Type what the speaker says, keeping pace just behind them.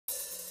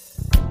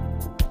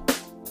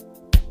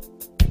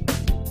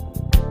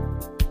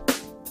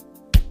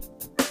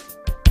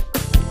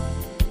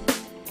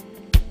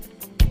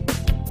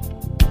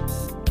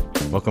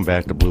Welcome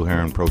back to Blue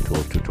Heron Pro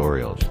Tools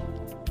tutorials.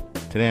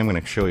 Today I'm going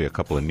to show you a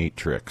couple of neat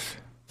tricks.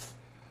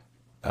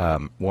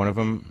 One of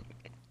them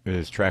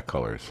is track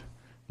colors.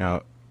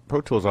 Now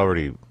Pro Tools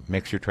already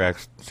makes your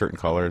tracks certain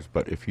colors,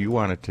 but if you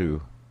wanted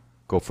to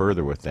go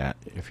further with that,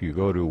 if you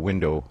go to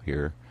Window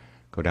here,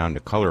 go down to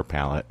Color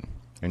Palette,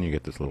 and you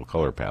get this little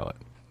color palette.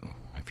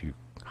 If you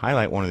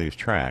highlight one of these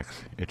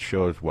tracks, it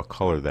shows what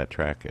color that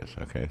track is.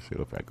 Okay,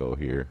 so if I go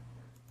here,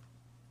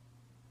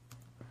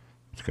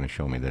 it's going to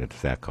show me that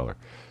it's that color.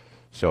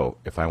 So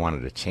if I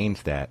wanted to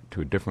change that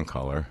to a different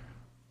color,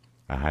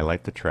 I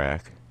highlight the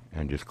track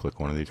and just click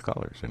one of these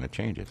colors and it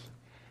changes.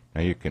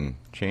 Now you can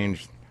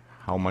change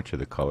how much of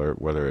the color,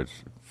 whether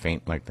it's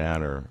faint like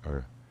that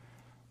or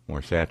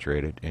more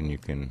saturated, and you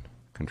can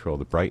control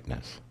the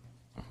brightness.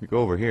 If we go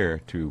over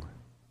here to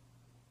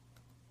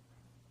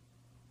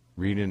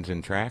read-ins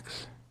and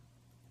tracks,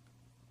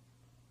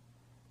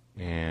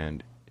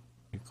 and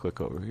you click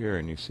over here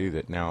and you see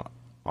that now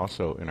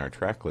also in our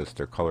track list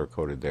they're color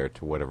coded there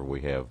to whatever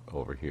we have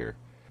over here.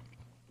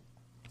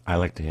 I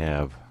like to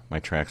have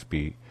my tracks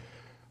be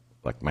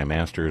like my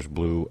master is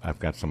blue. I've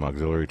got some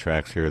auxiliary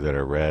tracks here that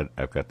are red.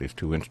 I've got these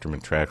two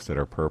instrument tracks that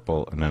are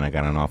purple, and then I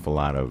got an awful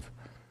lot of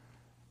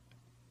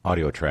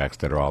audio tracks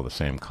that are all the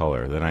same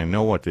color. Then I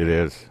know what it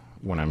is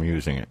when I'm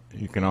using it.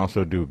 You can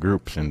also do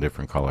groups in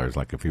different colors,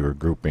 like if you were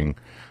grouping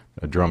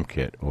a drum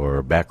kit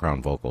or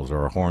background vocals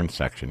or a horn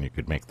section, you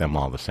could make them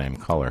all the same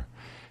color.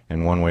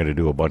 And one way to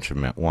do a bunch of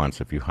them at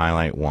once, if you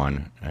highlight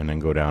one and then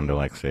go down to,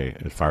 like, say,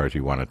 as far as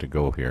you want it to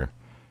go here,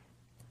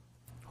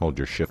 hold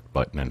your shift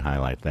button and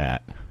highlight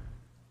that.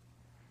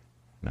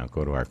 Now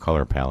go to our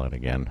color palette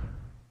again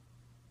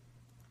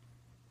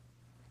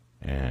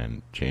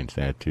and change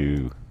that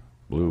to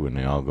blue, and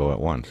they all go at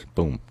once.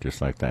 Boom, just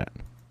like that.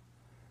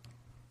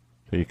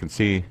 So you can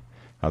see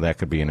how that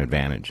could be an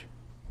advantage.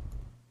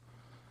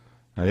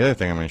 Now the other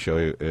thing I'm going to show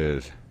you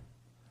is,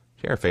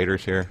 see our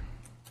faders here?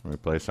 Let me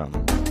play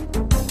something.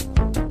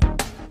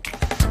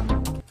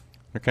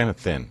 They're kind of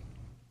thin.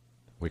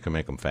 We can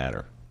make them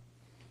fatter.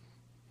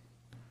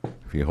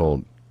 If you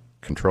hold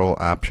Control,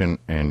 Option,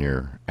 and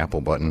your Apple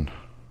button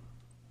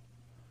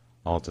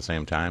all at the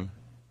same time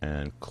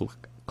and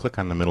click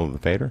on the middle of the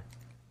fader,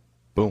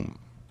 boom,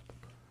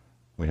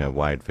 we have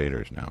wide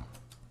faders now.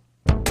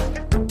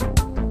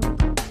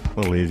 A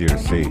little easier to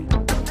see,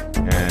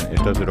 and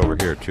it does it over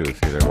here too.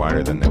 See, they're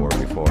wider than they were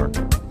before.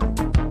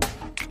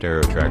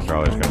 Stereo tracks are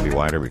always going to be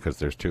wider because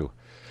there's two.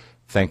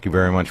 Thank you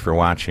very much for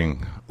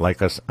watching.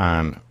 Like us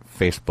on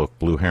Facebook,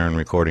 Blue Heron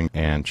Recording,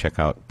 and check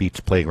out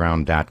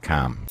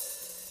beatsplayground.com.